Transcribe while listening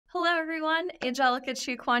everyone, Angelica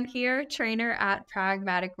Chukwan here, trainer at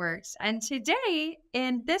Pragmatic Works. And today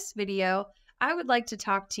in this video, I would like to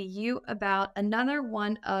talk to you about another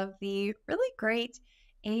one of the really great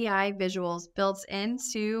AI visuals built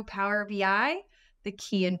into Power BI, the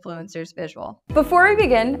Key Influencers visual. Before we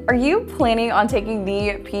begin, are you planning on taking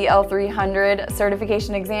the PL300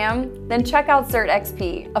 certification exam? Then check out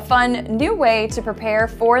CertXP, a fun new way to prepare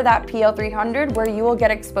for that PL300 where you will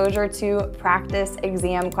get exposure to practice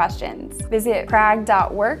exam questions. Visit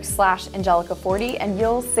prag.works/Angelica40 and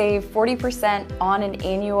you'll save 40% on an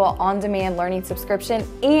annual on-demand learning subscription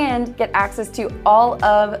and get access to all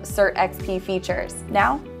of CertXP features.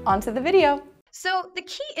 Now, onto the video. So the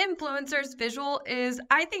Key Influencers visual is,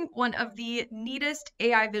 I think, one of the neatest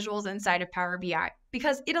AI visuals inside of Power BI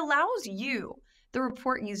because it allows you, the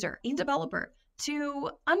report user and developer, to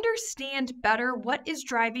understand better what is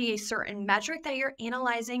driving a certain metric that you're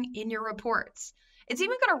analyzing in your reports. It's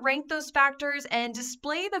even going to rank those factors and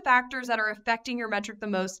display the factors that are affecting your metric the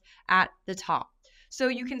most at the top. So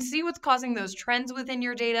you can see what's causing those trends within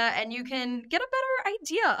your data, and you can get a better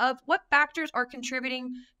idea of what factors are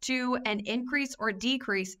contributing to an increase or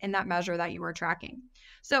decrease in that measure that you are tracking.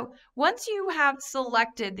 So once you have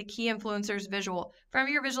selected the Key Influencers visual from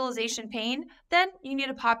your visualization pane, then you need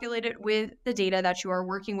to populate it with the data that you are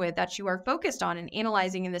working with, that you are focused on and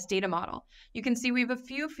analyzing in this data model. You can see we have a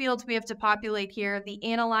few fields we have to populate here: the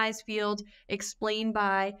Analyze field, Explain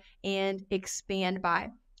by, and Expand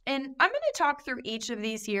by. And I'm going to talk through each of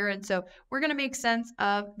these here. And so we're going to make sense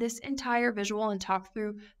of this entire visual and talk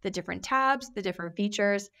through the different tabs, the different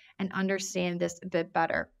features, and understand this a bit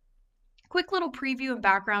better. Quick little preview and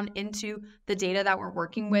background into the data that we're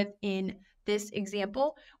working with in this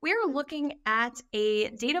example. We are looking at a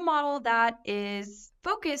data model that is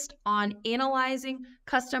focused on analyzing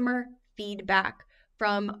customer feedback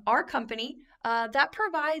from our company that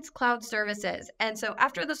provides cloud services. And so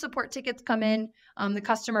after the support tickets come in, the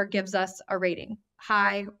customer gives us a rating,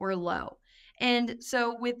 high or low. And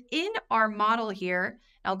so within our model here,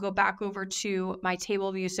 I'll go back over to my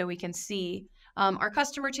table view so we can see. Our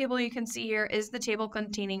customer table you can see here is the table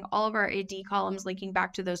containing all of our AD columns linking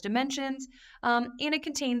back to those dimensions, and it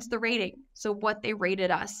contains the rating, so what they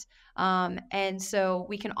rated us. And so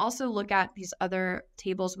we can also look at these other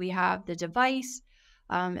tables. We have the device,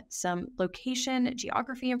 some location,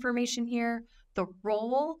 geography information here, the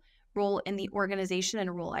role in the organization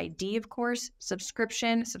and role ID, of course,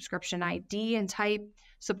 subscription ID and type,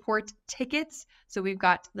 support tickets. So we've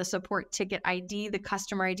got the support ticket ID, the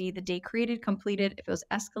customer ID, the day created, completed, if it was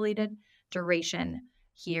escalated, duration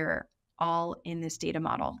here, all in this data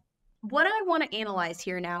model. What I want to analyze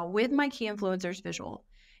here now with my Key Influencers visual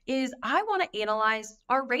is I want to analyze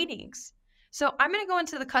our ratings. So I'm going to go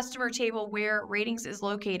into the customer table where ratings is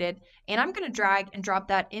located, and I'm going to drag and drop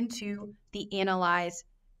that into the Analyze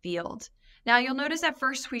field. Now you'll notice at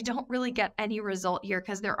first we don't really get any result here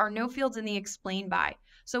because there are no fields in the Explain by.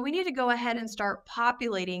 So we need to go ahead and start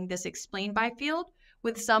populating this Explain by field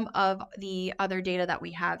with some of the other data that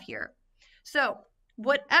we have here. So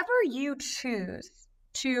whatever you choose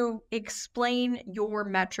to explain your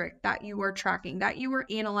metric that you are tracking, that you are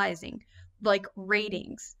analyzing, like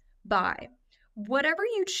ratings by, whatever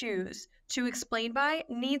you choose to explain by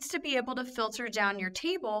needs to be able to filter down your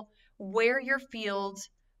table where your fields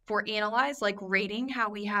for analyze, like rating, how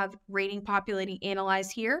we have rating populating analyze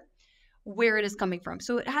here, where it is coming from.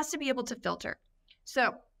 So it has to be able to filter.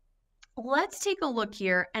 So let's take a look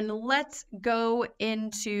here and let's go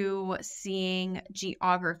into seeing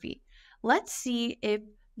geography. Let's see if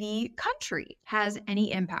the country has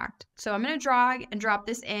any impact. So I'm going to drag and drop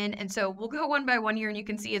this in. And so we'll go one by one here and you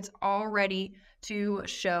can see it's already to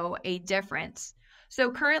show a difference.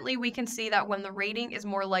 So currently we can see that when the rating is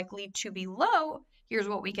more likely to be low, here's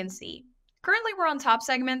what we can see. Currently we're on top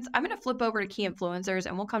segments. I'm going to flip over to Key Influencers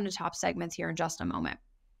and we'll come to top segments here in just a moment.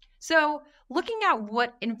 So looking at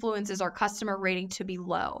what influences our customer rating to be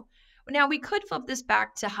low. Now we could flip this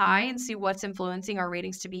back to high and see what's influencing our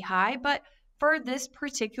ratings to be high, but for this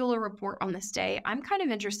particular report on this day, I'm kind of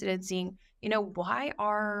interested in seeing, why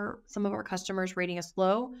are some of our customers rating us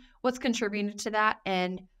low? What's contributing to that?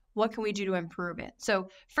 And what can we do to improve it? So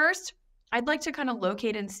first, I'd like to kind of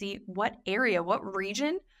locate and see what area, what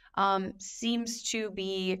region seems to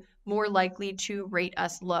be more likely to rate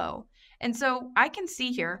us low. And so I can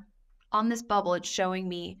see here on this bubble, it's showing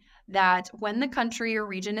me that when the country or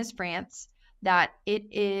region is France, that it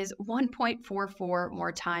is 1.44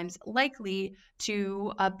 more times likely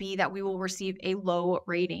to be that we will receive a low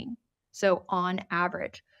rating. So on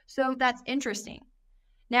average. So that's interesting.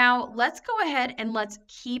 Now, let's go ahead and let's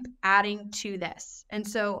keep adding to this. And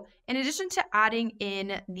so, in addition to adding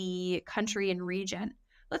in the country and region,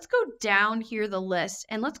 let's go down here the list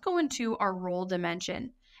and let's go into our role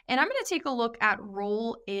dimension. And I'm going to take a look at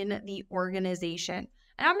role in the organization.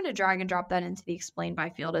 And I'm going to drag and drop that into the explain by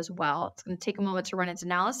field as well. It's going to take a moment to run its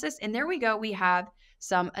analysis. And there we go. We have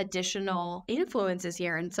some additional influences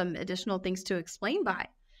here and some additional things to explain by.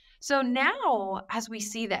 So now, as we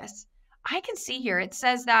see this, I can see here it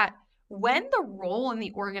says that when the role in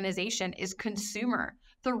the organization is consumer,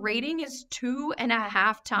 the rating is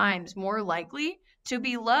 2.5 times more likely to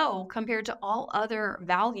be low compared to all other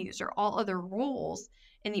values or all other roles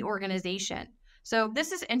in the organization. So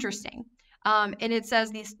this is interesting. And it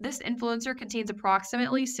says this influencer contains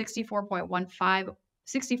approximately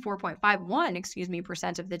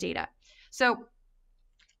 64.51% of the data. So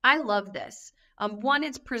I love this. One,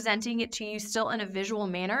 it's presenting it to you still in a visual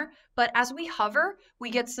manner, but as we hover, we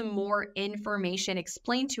get some more information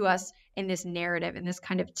explained to us in this narrative, in this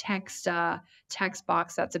kind of text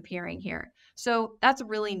box that's appearing here. So that's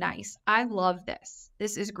really nice. I love this.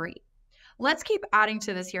 This is great. Let's keep adding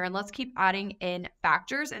to this here, and let's keep adding in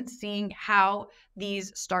factors and seeing how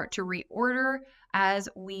these start to reorder as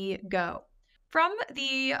we go. From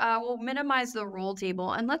the, we'll minimize the role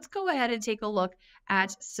table, and let's go ahead and take a look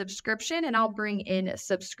at subscription, and I'll bring in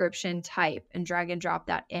subscription type and drag and drop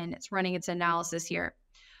that in. It's running its analysis here.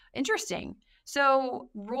 Interesting. So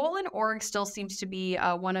role and org still seems to be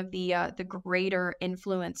one of the greater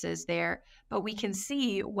influences there, but we can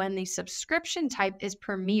see when the subscription type is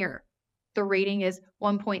premier, the rating is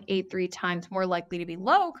 1.83 times more likely to be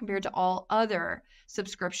low compared to all other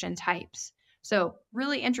subscription types. So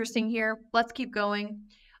really interesting here. Let's keep going.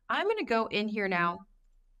 I'm going to go in here now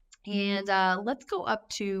and let's go up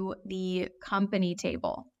to the company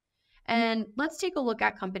table. And let's take a look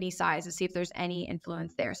at company size to see if there's any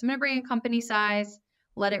influence there. So I'm going to bring in company size,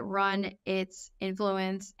 let it run its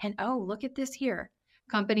influence. And oh, look at this here.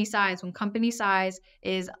 Company size. When company size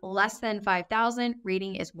is less than 5,000,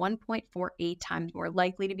 rating is 1.48 times more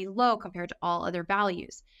likely to be low compared to all other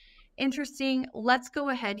values. Interesting. Let's go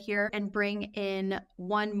ahead here and bring in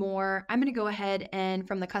one more. I'm going to go ahead and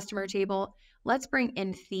from the customer table, let's bring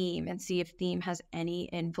in theme and see if theme has any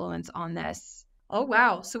influence on this. Oh,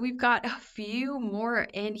 wow. So we've got a few more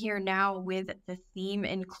in here now with the theme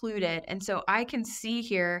included. And so I can see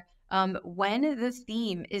here when the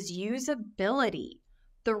theme is usability,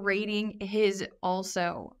 the rating is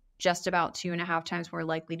also just about 2.5 times more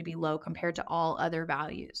likely to be low compared to all other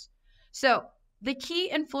values. So the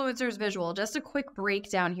key influencers visual, just a quick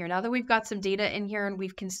breakdown here. Now that we've got some data in here and we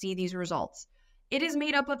can see these results, it is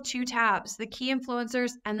made up of 2 tabs, the key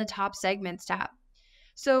influencers and the top segments tab.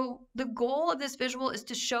 So the goal of this visual is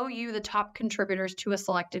to show you the top contributors to a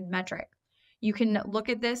selected metric. You can look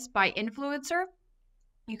at this by influencer.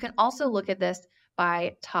 You can also look at this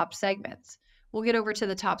by top segments. We'll get over to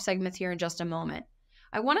the top segments here in just a moment.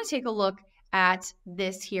 I want to take a look at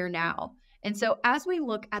this here now. And so as we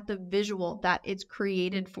look at the visual that it's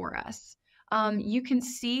created for us, you can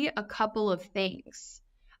see a couple of things.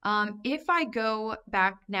 If I go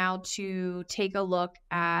back now to take a look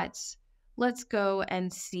at, let's go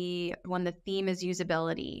and see when the theme is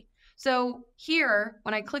usability. So here,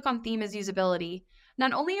 when I click on theme is usability,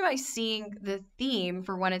 not only am I seeing the theme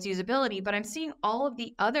for when it's usability, but I'm seeing all of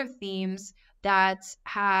the other themes that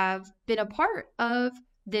have been a part of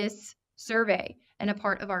this survey and a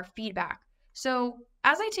part of our feedback. So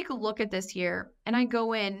as I take a look at this here and I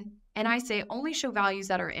go in and I say only show values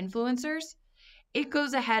that are influencers, it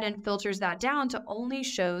goes ahead and filters that down to only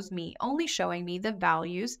showing me the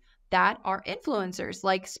values that are influencers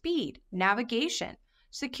like speed, navigation,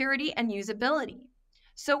 security, and usability.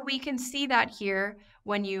 So we can see that here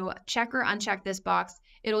when you check or uncheck this box,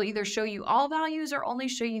 it'll either show you all values or only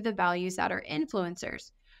show you the values that are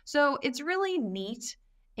influencers. So it's really neat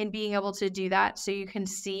in being able to do that. So you can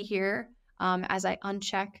see here, as I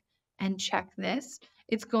uncheck and check this,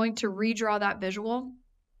 it's going to redraw that visual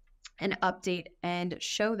and update and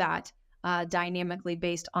show that dynamically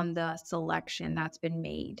based on the selection that's been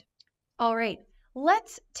made. All right,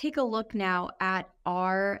 let's take a look now at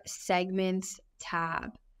our segments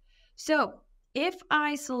tab. So if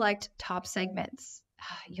I select top segments,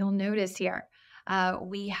 you'll notice here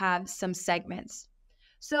we have some segments.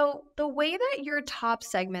 So the way that your top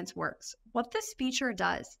segments works, what this feature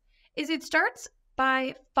does is it starts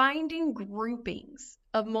by finding groupings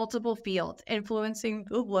of multiple fields influencing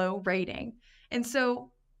the low rating. And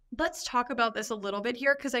so let's talk about this a little bit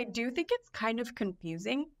here because I do think it's kind of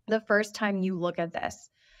confusing the first time you look at this.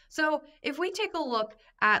 So if we take a look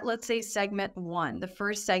at, let's say, segment 1, the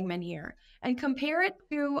first segment here, and compare it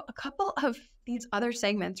to a couple of these other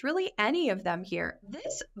segments, really any of them here,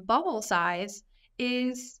 this bubble size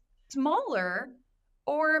is smaller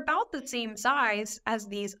or about the same size as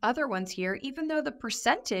these other ones here, even though the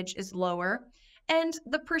percentage is lower. And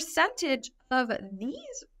the percentage of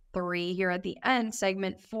these 3 here at the end,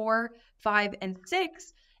 segment 4, 5, and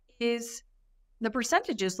 6, is the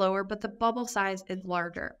percentage is lower, but the bubble size is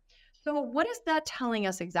larger. So what is that telling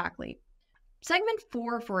us exactly? Segment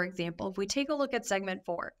 4, for example, if we take a look at segment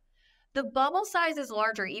 4, the bubble size is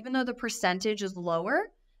larger even though the percentage is lower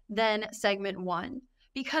than segment 1,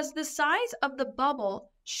 because the size of the bubble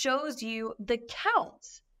shows you the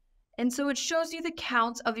counts. And so it shows you the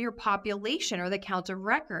counts of your population or the count of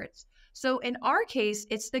records. So in our case,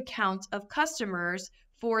 it's the count of customers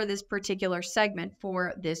for this particular segment,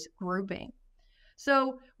 for this grouping.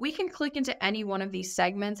 So we can click into any one of these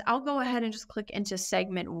segments. I'll go ahead and just click into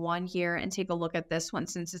segment 1 here and take a look at this one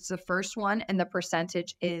since it's the first one and the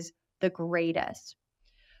percentage is the greatest.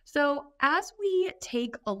 So as we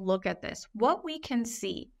take a look at this, what we can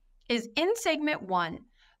see is in segment 1,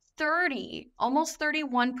 almost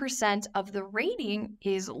 31% of the rating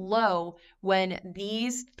is low when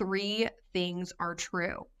these 3 things are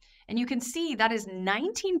true. And you can see that is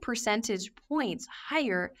 19 percentage points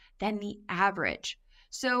higher than the average.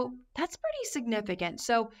 So that's pretty significant.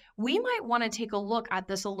 So we might want to take a look at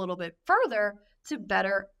this a little bit further to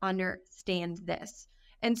better understand this.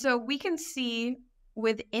 And so we can see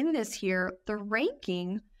within this here, the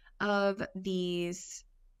ranking of these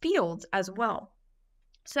fields as well.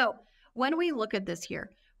 So when we look at this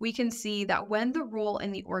here, we can see that when the role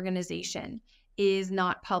in the organization is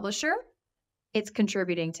not publisher, it's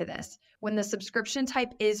contributing to this. When the subscription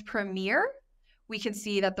type is premier, we can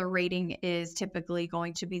see that the rating is typically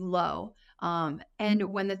going to be low. And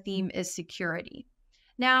when the theme is security.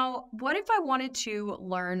 Now, what if I wanted to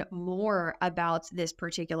learn more about this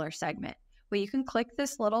particular segment? Well, you can click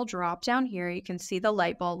this little drop down here. You can see the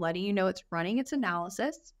light bulb letting you know it's running its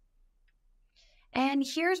analysis. And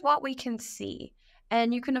here's what we can see.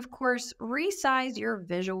 And you can, of course, resize your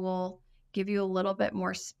visual, give you a little bit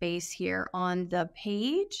more space here on the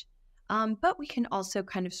page, but we can also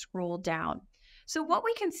kind of scroll down. So what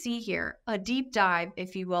we can see here, a deep dive,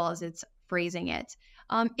 if you will, as it's phrasing it,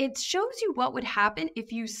 it shows you what would happen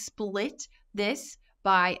if you split this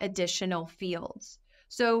by additional fields.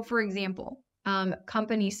 So for example,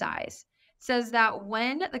 company size says that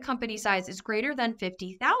when the company size is greater than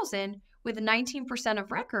 50,000 with 19%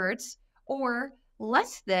 of records, or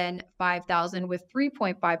less than 5,000 with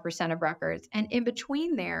 3.5% of records. And in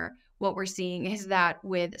between there, what we're seeing is that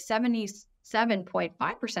with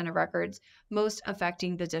 77.5% of records, most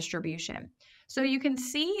affecting the distribution. So you can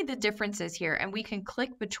see the differences here, and we can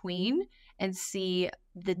click between and see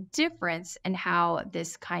the difference and how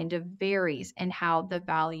this kind of varies and how the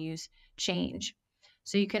values change.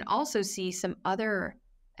 So you can also see some other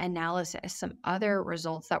analysis, some other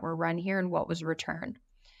results that were run here and what was returned.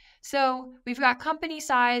 So we've got company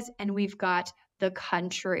size and we've got the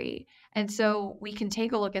country. And so we can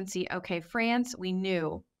take a look and see, okay, France, we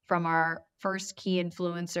knew from our first key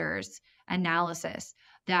influencers analysis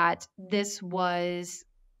that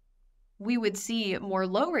we would see more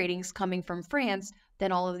low ratings coming from France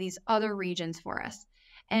than all of these other regions for us.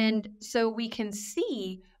 And so we can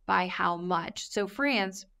see by how much. So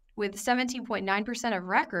France with 17.9% of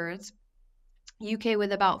records, UK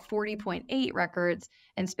with about 40.8 records,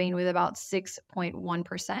 and Spain with about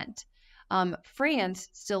 6.1%. France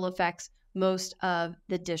still affects most of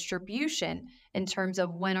the distribution in terms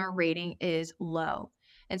of when our rating is low.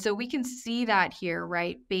 And so we can see that here,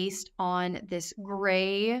 right, based on this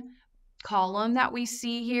gray column that we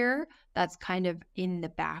see here, that's kind of in the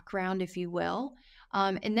background, if you will.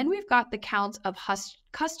 And then we've got the counts of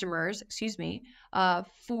customers,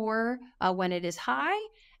 for when it is high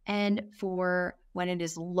and for when it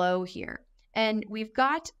is low here. And we've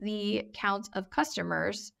got the counts of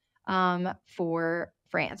customers for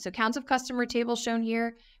France. So counts of customer table shown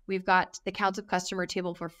here. We've got the counts of customer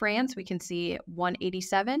table for France. We can see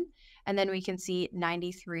 187, and then we can see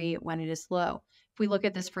 93 when it is low. If we look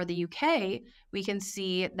at this for the UK, we can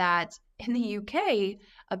see that in the UK,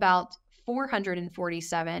 about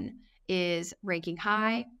 447 is ranking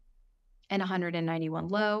high and 191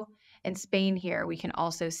 low. In Spain here, we can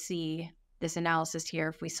also see this analysis here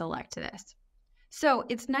if we select this. So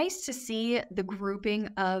it's nice to see the grouping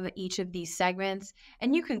of each of these segments,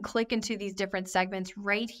 and you can click into these different segments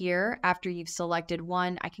right here after you've selected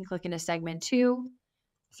one. I can click into segment 2,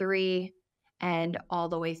 3, and all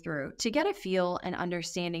the way through to get a feel and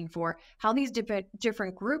understanding for how these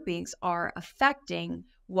different groupings are affecting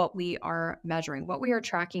what we are measuring, what we are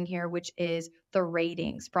tracking here, which is the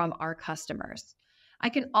ratings from our customers. I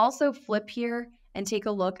can also flip here and take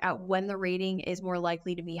a look at when the rating is more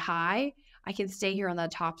likely to be high. I can stay here on the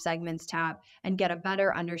top segments tab and get a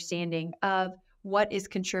better understanding of what is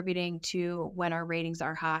contributing to when our ratings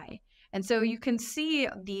are high. And so you can see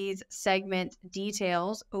these segment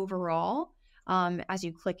details overall as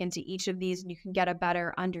you click into each of these, and you can get a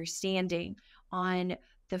better understanding on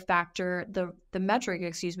the factor, the metric,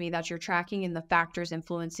 that you're tracking and the factors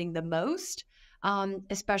influencing the most,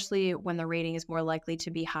 especially when the rating is more likely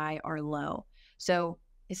to be high or low. So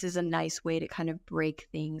this is a nice way to kind of break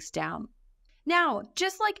things down. Now,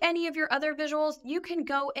 just like any of your other visuals, you can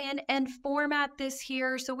go in and format this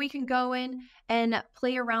here. So we can go in and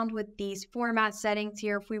play around with these format settings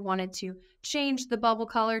here if we wanted to change the bubble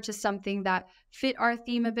color to something that fit our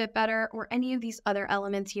theme a bit better, or any of these other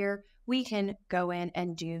elements here, we can go in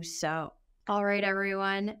and do so. All right,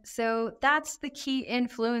 everyone. So that's the key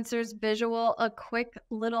influencers visual, a quick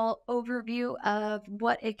little overview of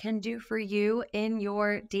what it can do for you in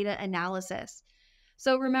your data analysis.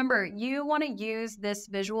 So remember, you want to use this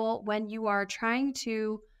visual when you are trying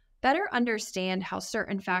to better understand how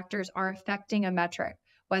certain factors are affecting a metric,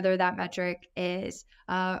 whether that metric is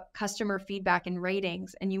customer feedback and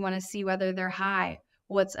ratings, and you want to see whether they're high,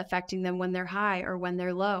 what's affecting them when they're high or when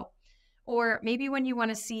they're low. Or maybe when you want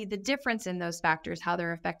to see the difference in those factors, how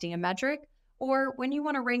they're affecting a metric, or when you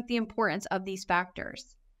want to rank the importance of these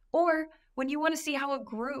factors, or when you want to see how a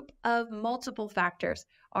group of multiple factors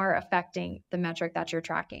are affecting the metric that you're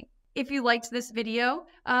tracking. If you liked this video,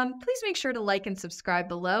 please make sure to like and subscribe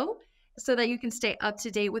below so that you can stay up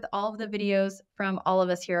to date with all of the videos from all of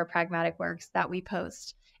us here at Pragmatic Works that we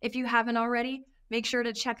post. If you haven't already, make sure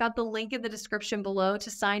to check out the link in the description below to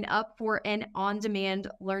sign up for an on-demand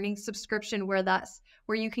learning subscription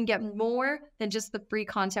where you can get more than just the free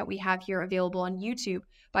content we have here available on YouTube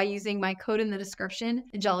by using my code in the description,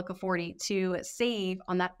 Angelica40, to save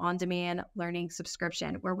on that on-demand learning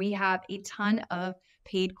subscription, where we have a ton of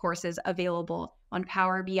paid courses available on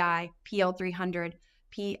Power BI, PL300,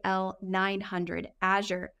 PL900,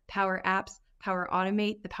 Azure, Power Apps, Power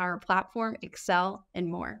Automate, the Power Platform, Excel, and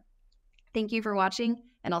more. Thank you for watching,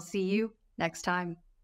 and I'll see you next time.